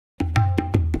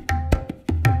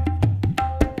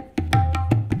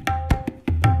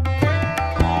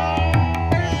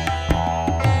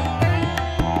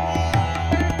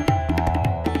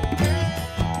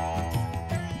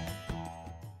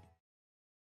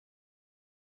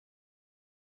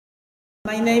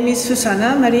My name is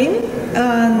Susana Marin,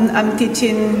 and I'm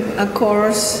teaching a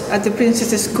course at the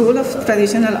Princess School of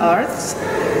Traditional Arts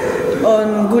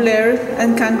on Guler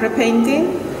and Kangra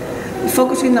painting,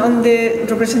 focusing on the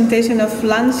representation of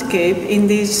landscape in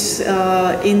this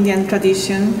Indian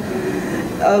tradition.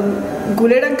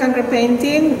 Guler and Kangra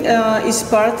painting is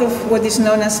part of what is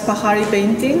known as Pahari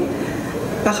painting.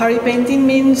 Pahari painting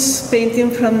means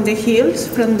painting from the hills,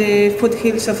 from the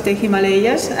foothills of the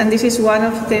Himalayas, and this is one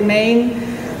of the main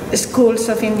schools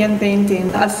of Indian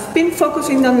painting. I've been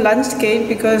focusing on landscape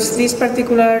because this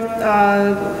particular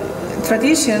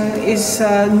tradition is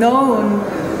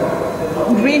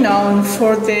renowned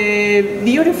for the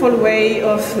beautiful way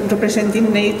of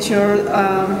representing nature,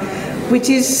 which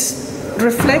is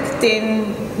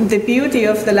reflecting the beauty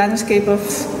of the landscape of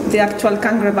the actual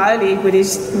Kangra Valley,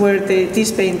 where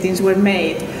these paintings were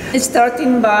made.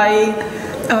 Starting by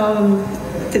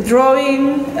the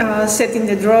drawing, setting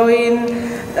the drawing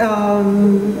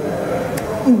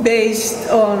based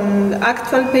on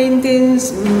actual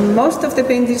paintings. Most of the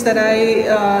paintings that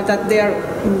they are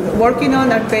working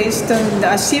on are based on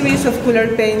a series of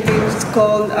Guler paintings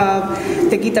called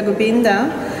the Gita Govinda,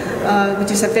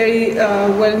 which is a very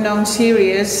well-known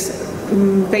series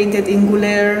painted in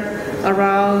Guler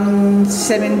around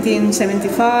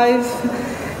 1775.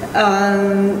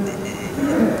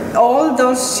 All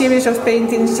those series of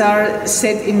paintings are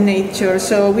set in nature.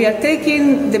 So we are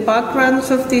taking the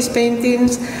backgrounds of these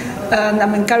paintings, and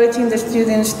I'm encouraging the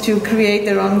students to create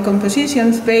their own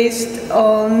compositions based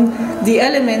on the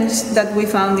elements that we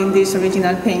found in these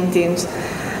original paintings.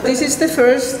 This is the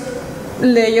first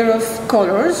layer of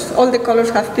colors. All the colors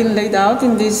have been laid out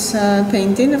in this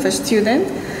painting of a student.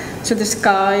 So the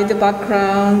sky, the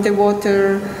background, the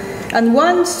water. And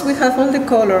once we have all the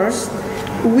colors,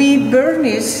 we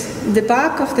burnish the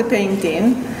back of the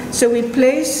painting. So we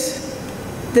place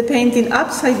the painting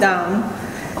upside down,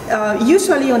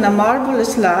 usually on a marble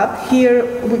slab. Here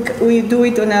we do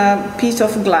it on a piece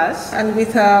of glass, and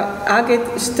with an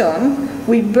agate stone,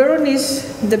 we burnish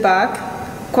the back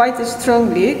quite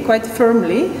strongly, quite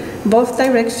firmly, both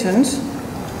directions.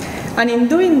 And in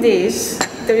doing this,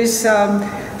 there is,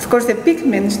 of course, the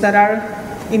pigments that are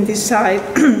in this side,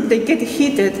 they get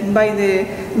heated by the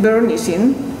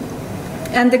burnishing,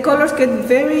 and the colors get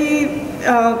very,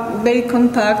 very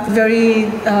compact, very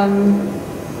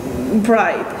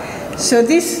bright. So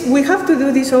we have to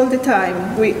do this all the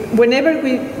time. Whenever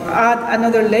we add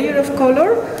another layer of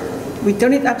color, we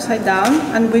turn it upside down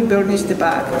and we burnish the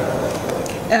back.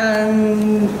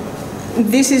 And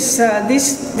this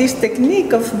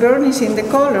technique of burnishing the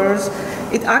colors,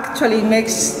 it actually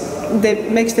makes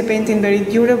the painting very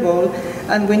durable.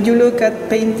 And when you look at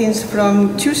paintings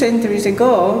from 2 centuries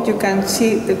ago, you can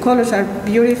see the colors are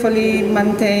beautifully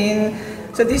maintained.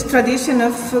 So this tradition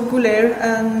of Guler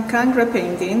and Kangra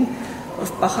painting,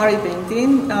 of Pahari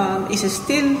painting, is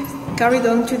still carried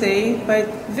on today by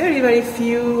very, very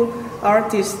few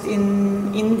artists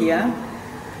in India.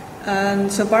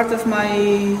 And so part of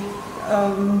my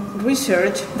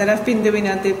research that I've been doing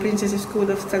at the Princess School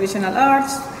of Traditional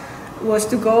Arts was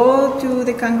to go to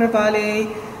the Kangra Valley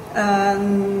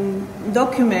and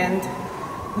document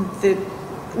the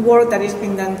work that is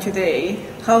being done today,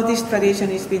 how this tradition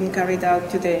is being carried out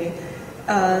today.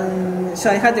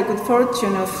 So I had the good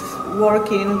fortune of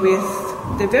working with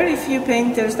the very few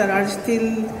painters that are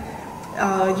still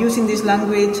using this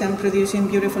language and producing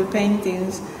beautiful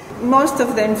paintings. Most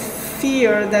of them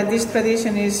fear that this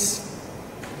tradition is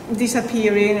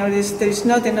disappearing, or there is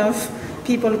not enough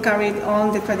people carried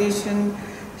on the tradition.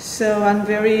 So I'm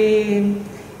very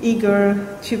eager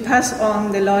to pass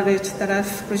on the knowledge that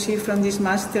I've received from these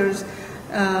masters.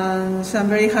 So I'm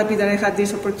very happy that I had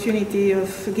this opportunity of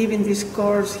giving this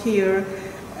course here,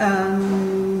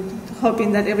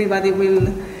 hoping that everybody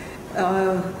will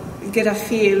get a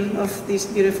feel of this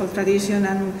beautiful tradition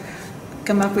and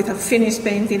come up with a finished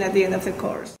painting at the end of the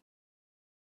course.